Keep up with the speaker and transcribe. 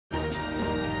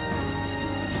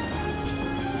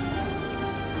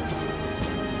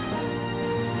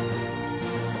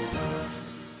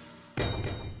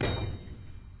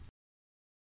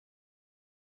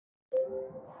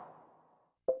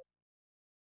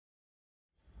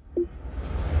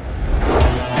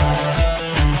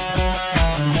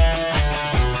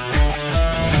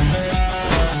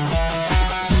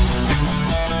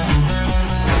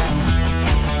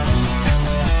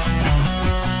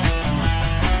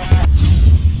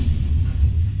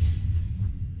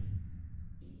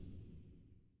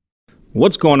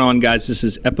What's going on, guys? This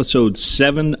is episode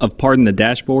 7 of Pardon the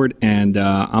Dashboard, and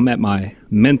I'm at my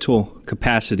mental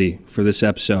capacity for this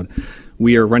episode.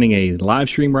 We are running a live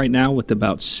stream right now with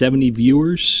about 70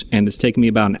 viewers, and it's taken me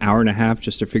about an hour and a half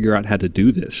just to figure out how to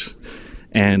do this.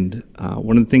 And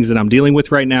one of the things that I'm dealing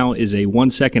with right now is a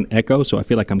 1-second echo, so I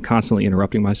feel like I'm constantly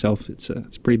interrupting myself. It's a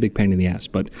pretty big pain in the ass.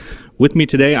 But with me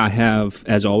today, I have,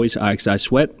 as always, IXI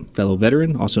Sweat, fellow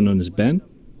veteran, also known as Ben.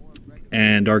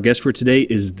 And our guest for today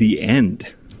is TheEnd.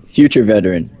 Future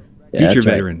veteran. Yeah, future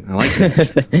veteran. Right. I like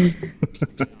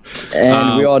that.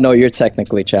 And we all know you're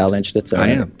technically challenged. It's all right.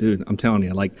 I am, dude. I'm telling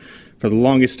you, like, for the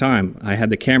longest time, I had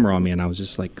the camera on me, and I was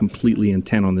just, like, completely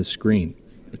intent on this screen.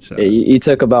 It's, you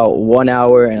took about 1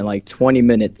 hour and, like, 20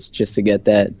 minutes just to get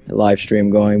that live stream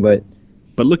going, but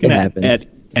looking at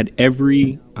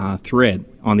every thread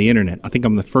on the internet, I think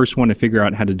I'm the first one to figure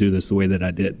out how to do this the way that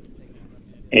I did.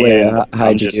 And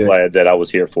I'm just glad that I was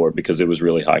here for it because it was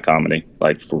really high comedy,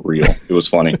 like for real. It was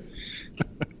funny.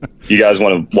 You guys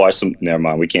want to watch some? Never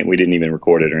mind. We can't. We didn't even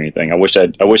record it or anything. I wish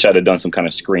I'd have done some kind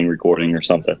of screen recording or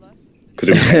something. Because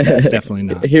it was definitely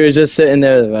not. He was just sitting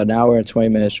there about an hour and 20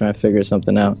 minutes trying to figure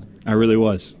something out. I really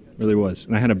was.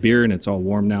 And I had a beer and it's all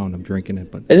warm now and I'm drinking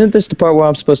it. But isn't this the part where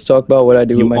I'm supposed to talk about what I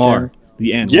do with my channel?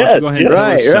 The end. Yes,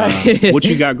 right. What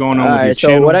you got going on with your so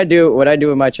channel? what I do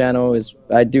with my channel is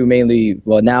I do mainly,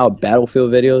 well, now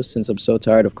Battlefield videos since I'm so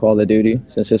tired of Call of Duty,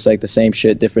 since it's like the same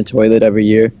shit, different toilet every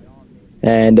year.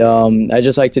 And I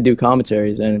just like to do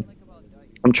commentaries, and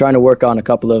I'm trying to work on a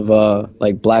couple of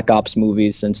like Black Ops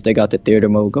movies since they got the theater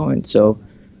mode going. So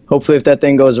hopefully if that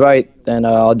thing goes right, then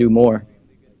I'll do more.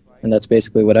 And that's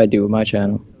basically what I do with my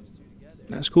channel.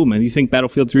 That's cool, man. You think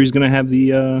Battlefield 3 is going to have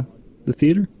the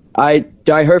theater? I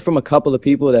heard from a couple of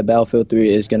people that Battlefield 3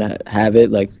 is going to have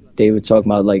it. Like, they were talking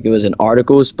about, like, it was in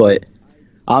articles, but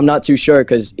I'm not too sure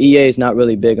because EA is not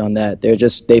really big on that.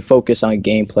 They focus on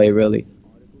gameplay, really.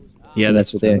 Yeah,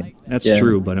 that's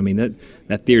true. But, I mean,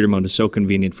 that theater mode is so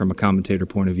convenient from a commentator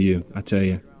point of view, I tell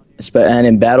you. And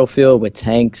in Battlefield with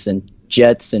tanks and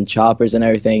jets and choppers and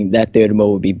everything, that theater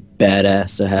mode would be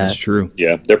badass to have. That's true.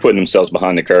 Yeah, they're putting themselves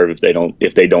behind the curve if they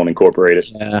don't incorporate it.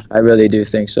 Yeah, I really do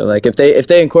think so. Like if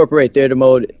they incorporate theater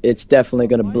mode, it's definitely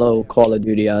gonna blow Call of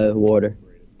Duty out of the water.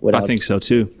 I think so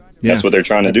too. Yeah. That's what they're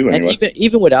trying to do anyway. And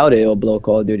even without it, it'll blow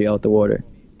Call of Duty out the water.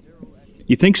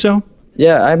 You think so?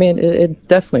 Yeah, I mean, it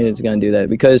definitely is gonna do that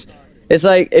because it's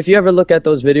like, if you ever look at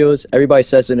those videos, everybody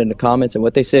says it in the comments, and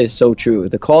what they say is so true.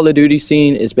 The Call of Duty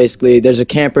scene is basically, there's a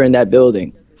camper in that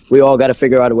building. We all got to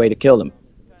figure out a way to kill him.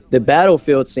 The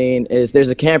Battlefield scene is, there's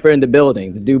a camper in the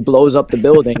building. The dude blows up the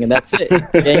building, and that's it.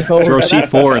 Throw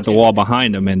C4 at the wall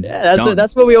behind him, and yeah,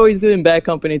 that's what we always do in Bad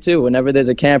Company, too. Whenever there's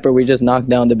a camper, we just knock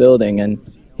down the building, and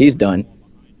he's done.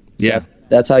 So yeah.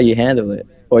 That's how you handle it.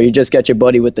 Or you just get your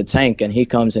buddy with the tank, and he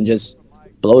comes and just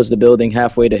blows the building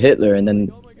halfway to Hitler, and then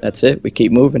that's it. We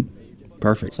keep moving.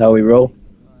 Perfect. That's how we roll.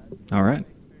 All right.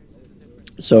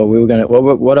 So we were gonna.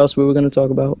 What else we were gonna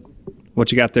talk about?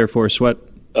 What you got there for us, Sweat?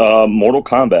 Mortal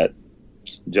Kombat,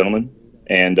 gentlemen,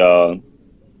 and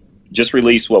just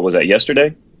released. What was that,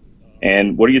 yesterday?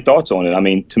 And what are your thoughts on it? I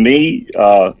mean, to me,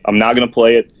 I'm not gonna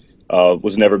play it.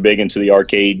 Was never big into the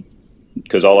arcade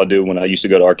because all I do when I used to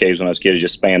go to arcades when I was a kid is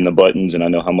just spam the buttons, and I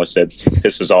know how much that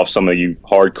pisses off some of you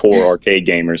hardcore arcade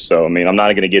gamers. So I mean, I'm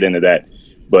not gonna get into that.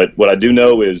 But what I do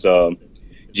know is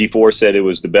G4 said it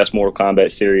was the best Mortal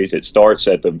Kombat series. It starts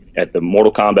at the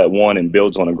Mortal Kombat 1 and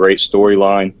builds on a great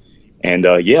storyline. And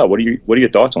yeah, what are your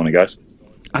thoughts on it, guys?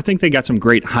 I think they got some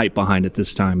great hype behind it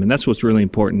this time, and that's what's really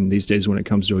important these days when it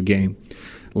comes to a game.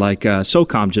 Like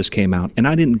SOCOM just came out, and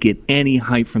I didn't get any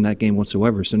hype from that game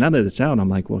whatsoever. So now that it's out, I'm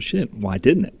like, well, shit, why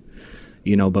didn't it?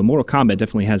 You know, but Mortal Kombat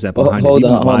definitely has that behind it. Hold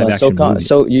on.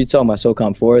 So you talking about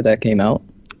SOCOM 4 that came out?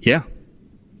 Yeah.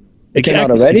 It came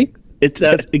out already?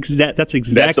 That's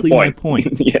exactly my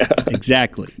point. Yeah,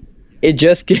 exactly. It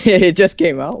just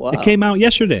came out. Wow. It came out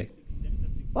yesterday.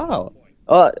 Wow.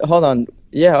 Hold on.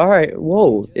 Yeah. All right.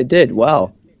 Whoa. It did.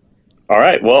 Wow. All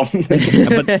right. Well, But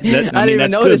that, I didn't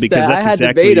even notice that. I had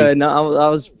the beta, and I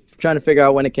was trying to figure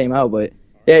out when it came out. But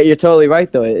yeah, you're totally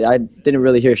right though. I didn't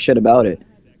really hear shit about it.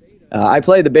 I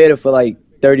played the beta for like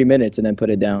 30 minutes and then put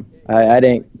it down. I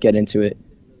didn't get into it.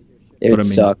 It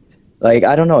sucked. Like,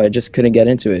 I don't know, I just couldn't get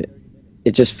into it.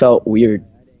 It just felt weird.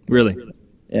 Really?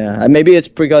 Yeah, maybe it's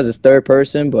because it's third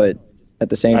person, but at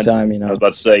the same time, you know. I was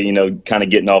about to say, you know, kind of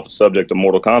getting off the subject of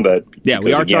Mortal Kombat. Yeah,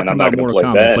 we are again, talking about Mortal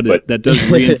Kombat, but that does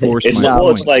reinforce my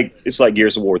point. It's like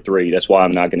Gears of War 3. That's why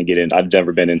I'm not going to get in. I've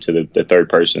never been into the third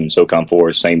person. SOCOM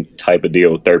 4, same type of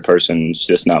deal. Third person is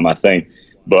just not my thing.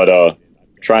 But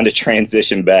trying to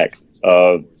transition back.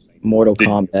 Mortal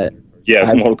Kombat.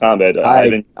 Yeah, Mortal Kombat.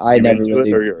 I never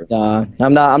into really. Nah,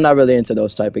 I'm not really into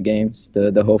those type of games.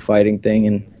 The whole fighting thing,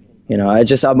 and you know,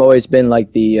 I've always been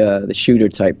like the shooter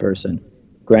type person.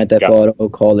 Grand Theft Auto,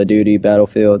 Call of Duty,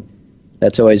 Battlefield.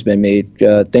 That's always been me.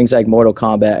 Things like Mortal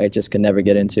Kombat, I just can never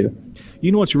get into.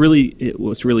 You know what's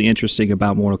really interesting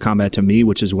about Mortal Kombat to me,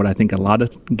 which is what I think a lot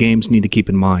of games need to keep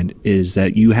in mind, is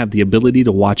that you have the ability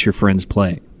to watch your friends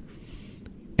play.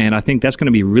 And I think that's going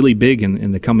to be really big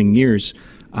in the coming years.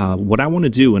 What I want to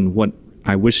do, and what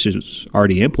I wish was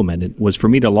already implemented, was for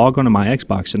me to log onto my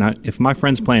Xbox, and if my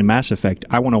friend's playing Mass Effect,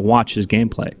 I want to watch his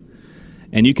gameplay.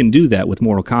 And you can do that with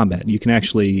Mortal Kombat. You can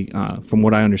actually, from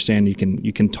what I understand,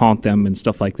 you can taunt them and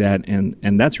stuff like that,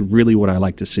 and that's really what I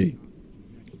like to see.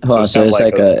 Oh, so it's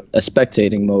like a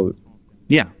spectating mode.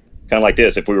 Yeah. Kind of like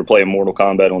this, if we were playing Mortal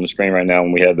Kombat on the screen right now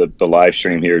and we had the live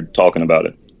stream here talking about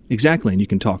it. Exactly, and you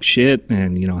can talk shit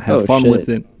and, you know, have fun with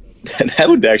it. That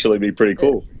would actually be pretty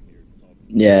cool.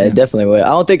 Yeah, it definitely would. I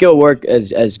don't think it'll work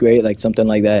as great, like something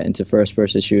like that, into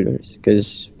first-person shooters.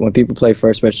 Because when people play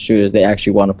first-person shooters, they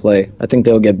actually want to play. I think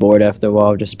they'll get bored after a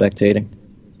while just spectating.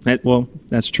 Well,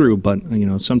 that's true, but, you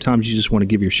know, sometimes you just want to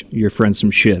give your friend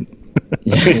some shit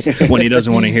when he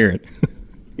doesn't want to hear it.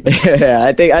 Yeah,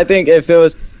 I think if there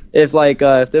was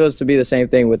to be the same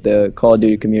thing with the Call of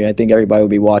Duty community, I think everybody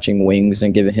would be watching Wings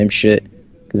and giving him shit,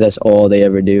 because that's all they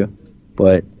ever do.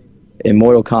 But in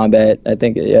Mortal Kombat, I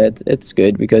think it's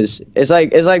good, because it's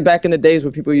like back in the days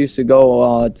where people used to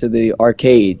go to the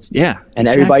arcades. Yeah, and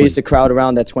everybody used to crowd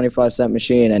around that 25-cent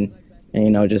machine and you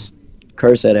know, just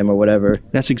curse at him or whatever.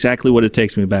 That's exactly what it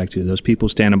takes me back to. Those people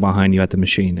standing behind you at the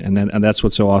machine, and that's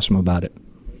what's so awesome about it.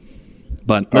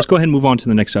 But let's go ahead and move on to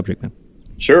the next subject, man.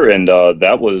 Sure, and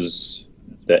that was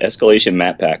the Escalation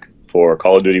map pack for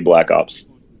Call of Duty Black Ops.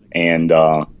 And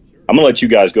I'm going to let you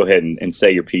guys go ahead and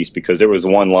say your piece, because there was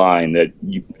one line that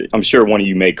I'm sure one of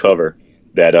you may cover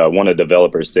that one of the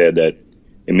developers said that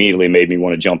immediately made me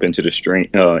want to jump into the screen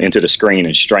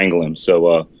and strangle him.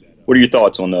 So what are your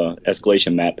thoughts on the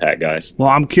Escalation map pack, guys? Well,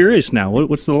 I'm curious now.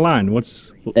 What's the line?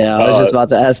 Yeah, I was just about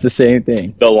to ask the same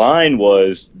thing. The line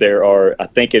was, I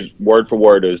think it word for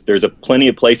word is, there's plenty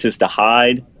of places to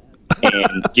hide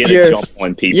and get a jump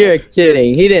on people. You're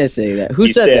kidding. He didn't say that. Who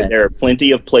said that? There are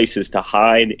plenty of places to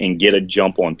hide and get a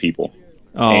jump on people.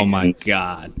 Oh my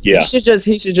God! Yeah, he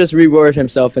should just reword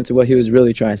himself into what he was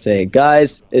really trying to say.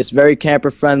 Guys, it's very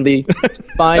camper friendly.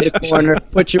 Just find a corner,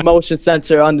 put your motion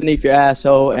sensor underneath your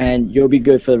asshole, and you'll be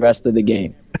good for the rest of the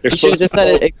game. He should have just said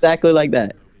it exactly like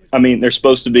that. I mean, there's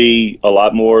supposed to be a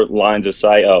lot more lines of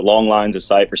sight, long lines of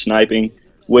sight for sniping,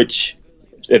 which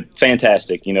is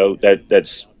fantastic. You know,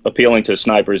 that's appealing to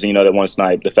snipers, you know, that want to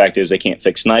snipe. The fact is they can't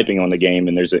fix sniping on the game,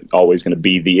 and there's always going to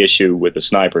be the issue with the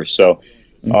sniper. So,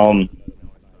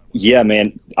 yeah,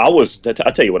 man, I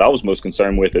tell you what I was most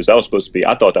concerned with is I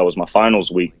thought that was my finals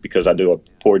week, because I do a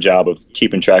poor job of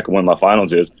keeping track of when my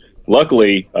finals is.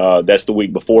 Luckily, that's the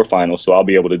week before finals, so I'll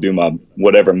be able to do my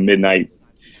whatever midnight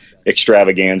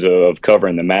extravaganza of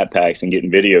covering the map packs and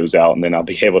getting videos out, and then I'll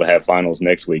be able to have finals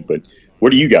next week. But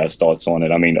what are you guys' thoughts on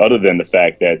it? I mean, other than the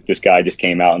fact that this guy just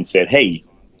came out and said, hey,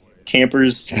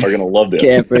 campers are going to love this.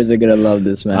 Campers are going to love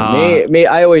this, man. Me,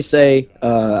 I always say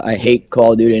I hate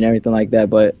Call of Duty and everything like that,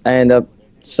 but I end up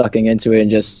sucking into it and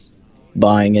just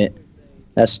buying it.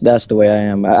 That's the way I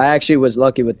am. I actually was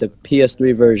lucky with the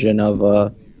PS3 version of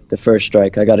the First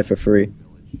Strike. I got it for free.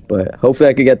 But hopefully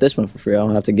I could get this one for free. I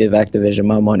don't have to give Activision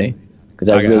my money, because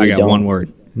I really got don't. One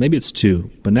word. Maybe it's two,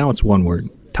 but now it's one word.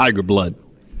 Tiger blood.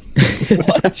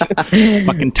 What?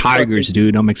 Fucking tigers,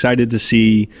 dude. I'm excited to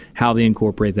see how they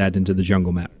incorporate that into the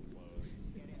jungle map.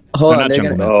 Hold on, not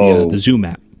jungle map, the zoo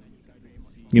map.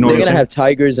 You know, they're going to have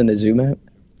tigers in the zoo map?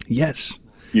 Yes.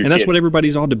 And that's what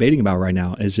everybody's all debating about right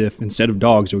now, is if instead of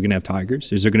dogs, we're going to have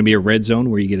tigers. Is there going to be a red zone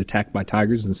where you get attacked by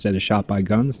tigers instead of shot by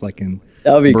guns, like in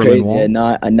that would be Berlin crazy.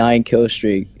 Wall? A 9-kill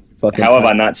streak. How have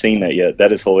I not seen that yet?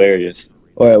 That is hilarious.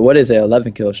 Or what is it?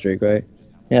 11-kill streak, right?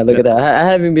 Yeah, look at that. I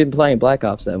haven't been playing Black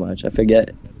Ops that much. I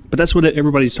forget. But that's what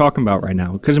everybody's talking about right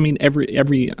now. Because I mean,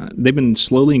 they've been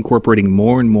slowly incorporating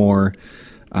more and more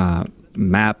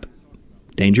map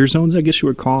danger zones, I guess you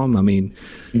would call them. I mean,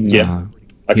 you know,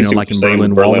 like in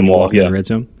Berlin Wall, in the red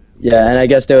zone. Yeah, and I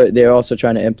guess they're also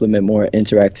trying to implement more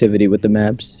interactivity with the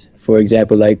maps. For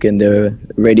example, like in the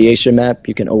radiation map,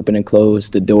 you can open and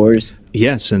close the doors.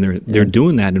 Yes, and they're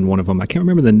doing that in one of them. I can't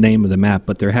remember the name of the map,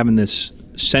 but they're having this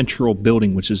central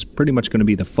building, which is pretty much going to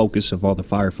be the focus of all the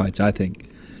firefights, I think.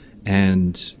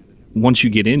 And once you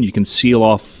get in, you can seal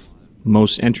off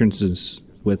most entrances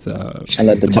with and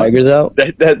let the tigers out.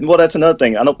 Well, that's another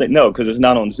thing. I don't think because it's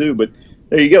not on Zoo, but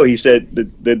There you go. He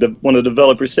said one of the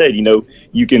developers said, you know,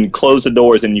 you can close the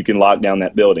doors and you can lock down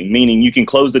that building. Meaning you can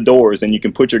close the doors and you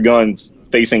can put your guns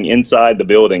facing inside the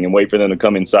building and wait for them to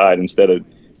come inside instead of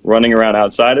running around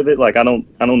outside of it. Like I don't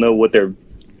know what they're.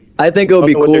 I think it would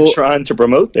be cool. What they're trying to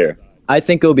promote there. I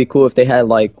think it would be cool if they had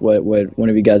like what one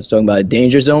of you guys was talking about, a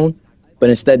danger zone, but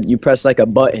instead you press like a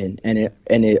button and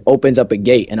it opens up a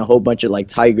gate and a whole bunch of like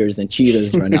tigers and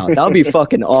cheetahs run out. That would be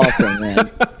fucking awesome,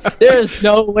 man. There's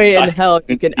no way in hell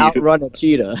you can outrun a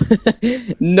cheetah.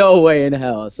 No way in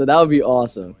hell. So that would be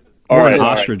awesome. Or an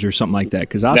ostrich or something like that,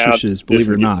 because ostriches, believe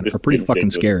it or not, are pretty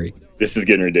fucking scary. This is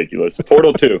getting ridiculous.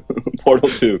 Portal 2. Portal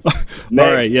 2. All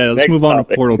right, yeah, let's move on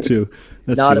to Portal 2.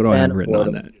 Let's see what I have written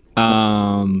on that.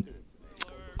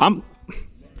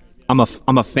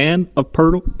 I'm a fan of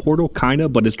Portal, kinda,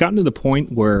 but it's gotten to the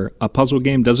point where a puzzle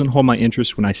game doesn't hold my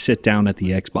interest when I sit down at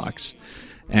the Xbox.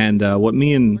 And what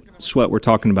me and Sweat were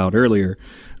talking about earlier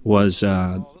was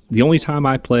the only time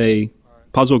I play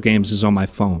puzzle games is on my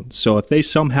phone. So if they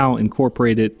somehow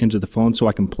incorporate it into the phone so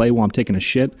I can play while I'm taking a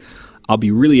shit, I'll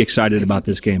be really excited about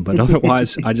this game. But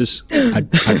otherwise,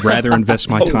 I'd rather invest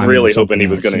my time. I was really hoping he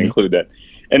was going to include that.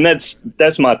 And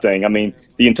that's my thing. I mean,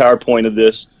 the entire point of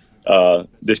this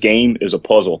game is a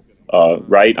puzzle,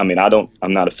 right? I mean,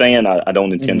 I'm not a fan. I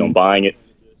don't intend on buying it.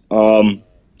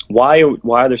 Why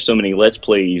are there so many Let's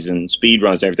Plays and speed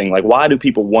runs and everything? Like, why do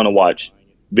people want to watch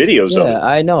videos of it? Yeah,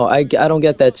 I know. I don't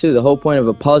get that too. The whole point of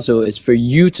a puzzle is for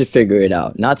you to figure it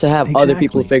out, not to have other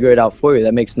people figure it out for you.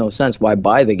 That makes no sense. Why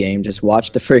buy the game? Just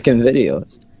watch the freaking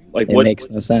videos. Like, it makes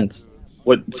no sense.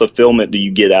 What fulfillment do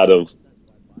you get out of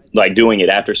like doing it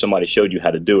after somebody showed you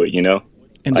how to do it? You know.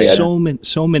 And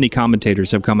so many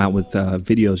commentators have come out with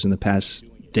videos in the past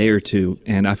day or two,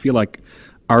 and I feel like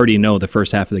I already know the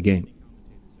first half of the game.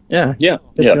 Yeah.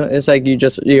 It's like you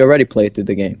already played through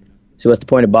the game. So what's the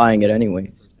point of buying it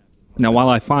anyways? Now, while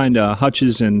I find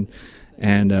Hutch's and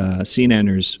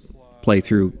CNNer's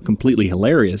playthrough completely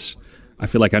hilarious, I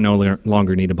feel like I no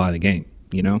longer need to buy the game,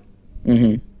 you know?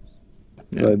 Mm-hmm.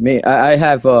 Yeah. But me, I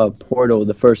have Portal,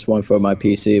 the first one, for my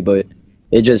PC, but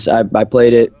it just, I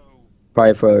played it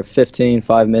probably for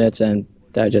 5 minutes, and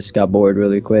I just got bored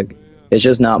really quick. It's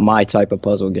just not my type of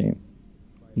puzzle game.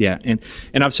 Yeah, and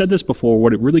I've said this before,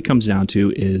 what it really comes down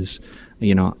to is,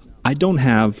 you know, I don't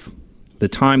have the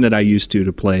time that I used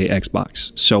to play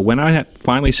Xbox. So when I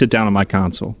finally sit down on my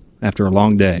console after a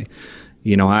long day,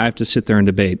 you know, I have to sit there and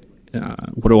debate,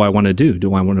 what do I want to do?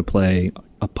 Do I want to play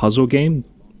a puzzle game,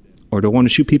 or do I want to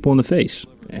shoot people in the face?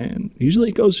 And usually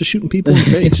it goes to shooting people in the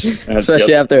face.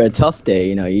 Especially after a tough day,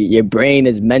 you know, your brain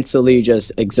is mentally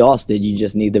just exhausted. You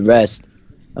just need the rest.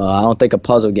 I don't think a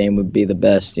puzzle game would be the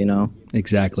best, you know.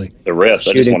 Exactly. The rest,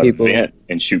 I just want to vent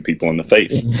and shoot people in the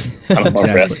face. I don't want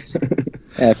rest.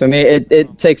 Yeah, for me,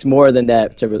 it takes more than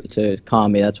that to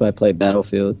calm me. That's why I play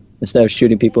Battlefield. Instead of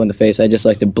shooting people in the face, I just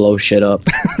like to blow shit up.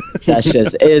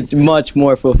 It's much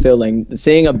more fulfilling.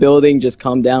 Seeing a building just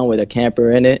come down with a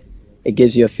camper in it, it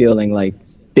gives you a feeling like,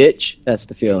 bitch, that's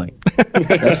the feeling.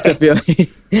 That's the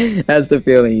feeling. That's the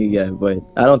feeling you get. But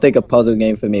I don't think a puzzle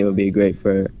game for me would be great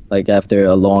for like after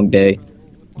a long day.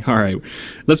 All right,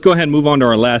 let's go ahead and move on to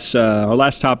our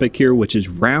last topic here, which is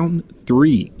round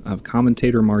 3 of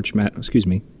Commentator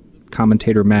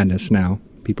Madness. Now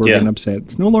people are getting upset.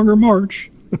 It's no longer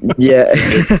March. Yeah,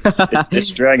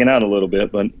 it's dragging out a little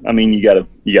bit, but I mean you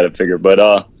gotta figure.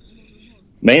 But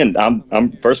man,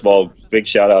 I'm first of all, big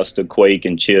shout outs to Quake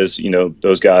and Chiz. You know,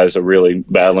 those guys are really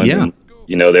battling. Yeah. And,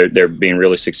 you know, they're being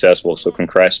really successful. So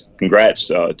congrats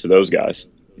to those guys.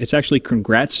 It's actually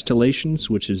congratulations,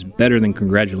 which is better than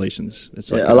congratulations.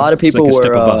 It's like a lot of people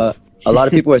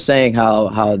were saying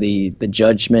how the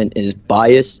judgment is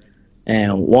biased,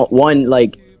 and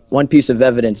one piece of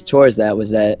evidence towards that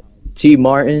was that T.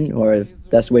 Martin, or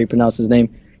if that's the way you pronounce his name,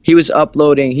 he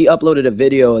uploaded a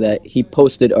video that he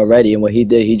posted already, and what he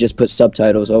did, he just put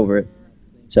subtitles over it.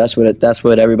 So that's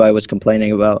what everybody was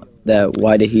complaining about. That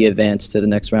why did he advance to the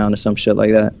next round or some shit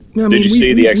like that? Yeah, did you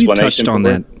see the explanation? We touched on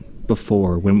that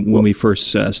before when we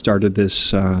first started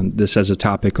this as a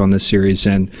topic on this series,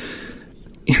 and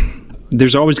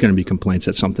there's always going to be complaints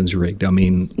that something's rigged. I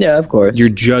mean, yeah, of course. You're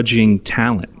judging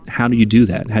talent. How do you do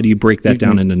that? How do you break that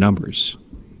down into numbers?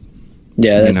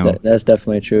 Yeah, that's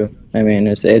definitely true. I mean,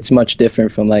 it's much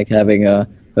different from like having a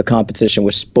competition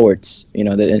with sports. You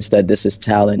know, that instead this is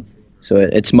talent, so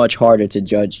it's much harder to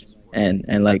judge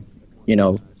and like, you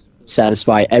know,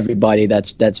 satisfy everybody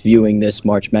that's viewing this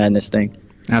March Madness thing.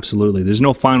 Absolutely. There's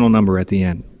no final number at the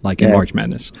end, like in March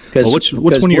Madness. Because what's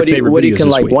one of your favorite Woody videos can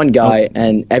this like week? one guy,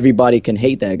 and everybody can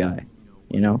hate that guy.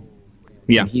 You know.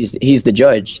 Yeah. And he's the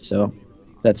judge, so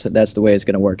that's the way it's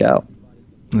gonna work out.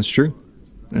 That's true.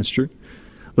 That's true.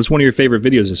 What's one of your favorite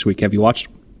videos this week? Have you watched?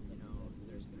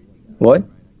 What?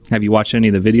 Have you watched any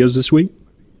of the videos this week?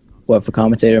 What, for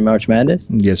commentator March Madness?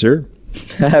 Yes, sir.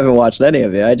 I haven't watched any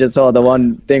of it. I just saw the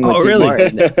one thing with T. really?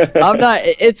 Martin. I'm not.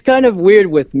 It's kind of weird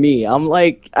with me. I'm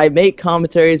like, I make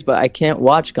commentaries, but I can't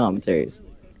watch commentaries.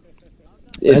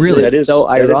 It's so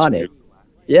ironic.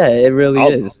 Yeah, it really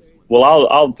is. Well,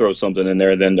 I'll throw something in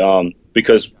there then,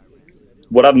 because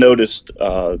what I've noticed,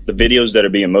 the videos that are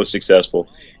being most successful,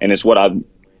 and it's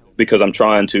because I'm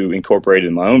trying to incorporate it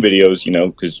in my own videos, you know,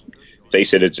 because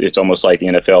face it, it's almost like the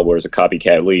NFL, where it's a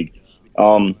copycat league.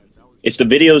 It's the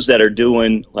videos that are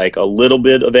doing like a little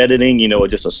bit of editing, you know,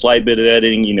 just a slight bit of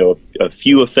editing, you know, a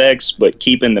few effects, but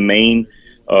keeping the main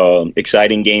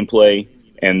exciting gameplay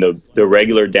and the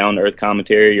regular down-to-earth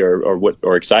commentary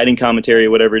or exciting commentary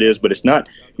or whatever it is. But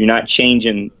you're not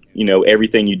changing, you know,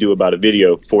 everything you do about a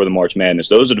video for the March Madness.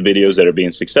 Those are the videos that are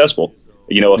being successful.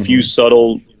 You know, a few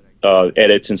subtle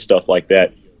edits and stuff like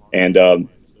that. And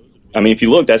I mean, if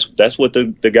you look, that's what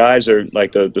the guys are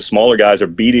like. The smaller guys are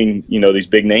beating, you know, these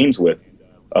big names with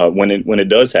when it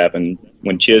does happen.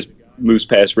 When Chiz moves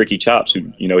past Ricky Chops,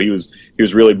 who, you know, he was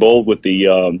really bold with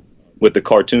the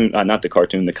cartoon, not the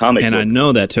cartoon, the comic. And book. I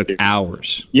know that took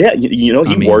hours. Yeah, you know,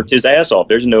 he worked his ass off.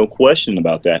 There's no question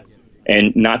about that.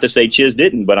 And not to say Chiz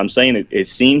didn't, but I'm saying it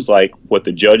seems like what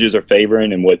the judges are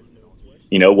favoring and what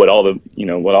all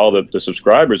the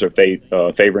subscribers are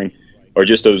favoring are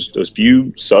just those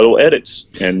few subtle edits.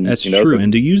 And that's true.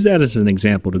 And to use that as an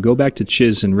example, to go back to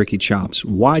Chiz and Ricky Chops,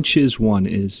 why Chiz won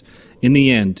is, in the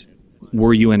end,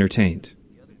 were you entertained?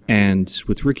 And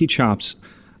with Ricky Chops,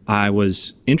 I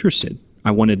was interested.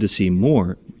 I wanted to see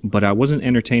more, but I wasn't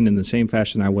entertained in the same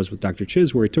fashion I was with Dr.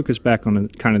 Chiz, where he took us back on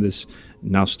kind of this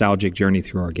nostalgic journey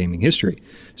through our gaming history.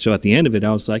 So at the end of it,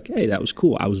 I was like, hey, that was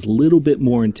cool. I was a little bit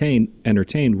more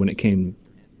entertained when it came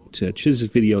to Chiz's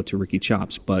video to Ricky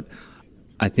Chops, but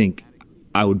I think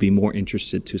I would be more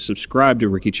interested to subscribe to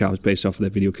Ricky Chops based off of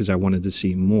that video because I wanted to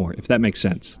see more, if that makes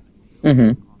sense.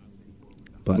 Mm-hmm.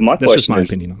 But that's just my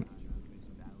opinion on it.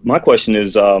 My question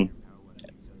is, and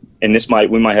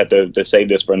we might have to save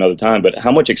this for another time, but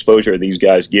how much exposure are these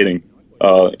guys getting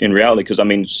in reality? Because I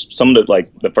mean, some of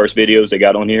the first videos they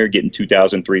got on here getting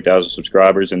 2,000, 3,000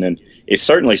 subscribers, and then it's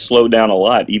certainly slowed down a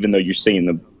lot. Even though you're seeing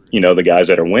the guys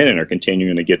that are winning are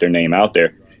continuing to get their name out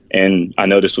there. And I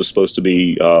know this was supposed to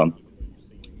be,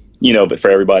 but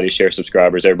for everybody to share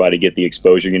subscribers, everybody get the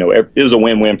exposure. You know, it was a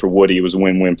win-win for Woody. It was a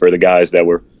win-win for the guys that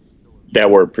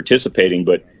were participating.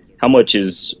 But how much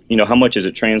is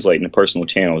it translating to personal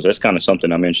channels? That's kind of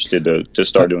something I'm interested to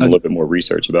start doing a little bit more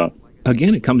research about.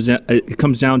 Again, it comes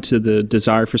down to the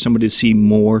desire for somebody to see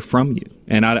more from you,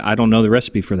 and I don't know the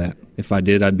recipe for that. If I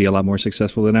did, I'd be a lot more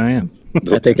successful than I am.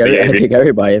 I think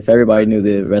everybody, if everybody knew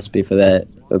the recipe for that, it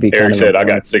would be. Eric said, "I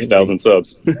got 6,000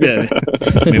 subs." Yeah,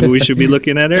 maybe we should be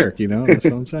looking at Eric. You know, that's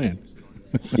what I'm saying.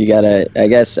 You gotta. I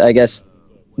guess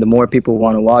the more people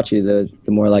want to watch you, the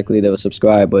more likely they'll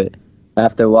subscribe. But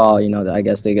after a while, I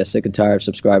guess they get sick and tired of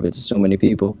subscribing to so many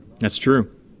people. That's true.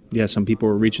 Yeah, some people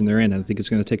are reaching their end. I think it's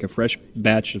going to take a fresh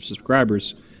batch of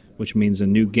subscribers, which means a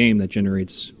new game that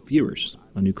generates viewers,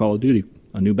 a new Call of Duty,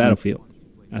 a new Battlefield.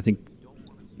 I think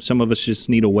some of us just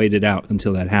need to wait it out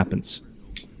until that happens.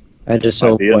 I just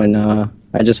hope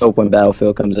when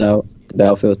Battlefield comes out,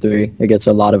 Battlefield 3, it gets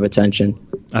a lot of attention.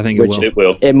 I think it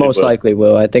will. It most likely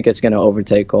will. I think it's going to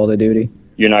overtake Call of Duty.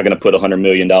 You're not going to put $100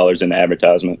 million in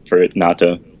advertisement for it not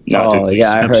to.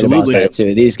 Yeah, I heard about that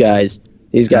too. These guys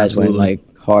went like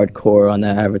hardcore on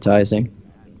that advertising.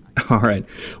 All right.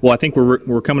 Well, I think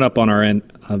we're coming up on our end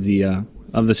of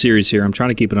the series here. I'm trying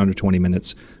to keep it under 20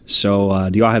 minutes. So,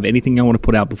 do y'all have anything y'all want to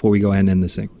put out before we go ahead and end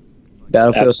this thing?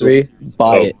 Battlefield 3,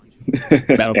 buy it.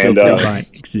 Battlefield 3, buy it.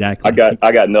 Exactly.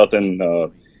 I got nothing.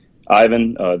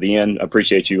 Ivan, TheEnd,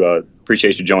 appreciate you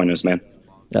joining us, man.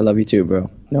 I love you too,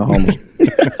 bro. No homo.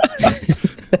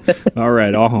 All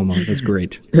right, all homo. That's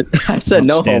great. I said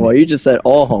no homo. You just said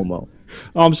all homo.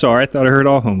 Oh, I'm sorry. I thought I heard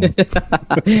all homo.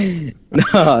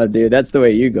 No, dude, that's the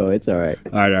way you go. It's all right.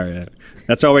 All right.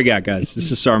 That's all we got, guys.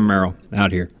 This is Sergeant Merrill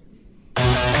out here.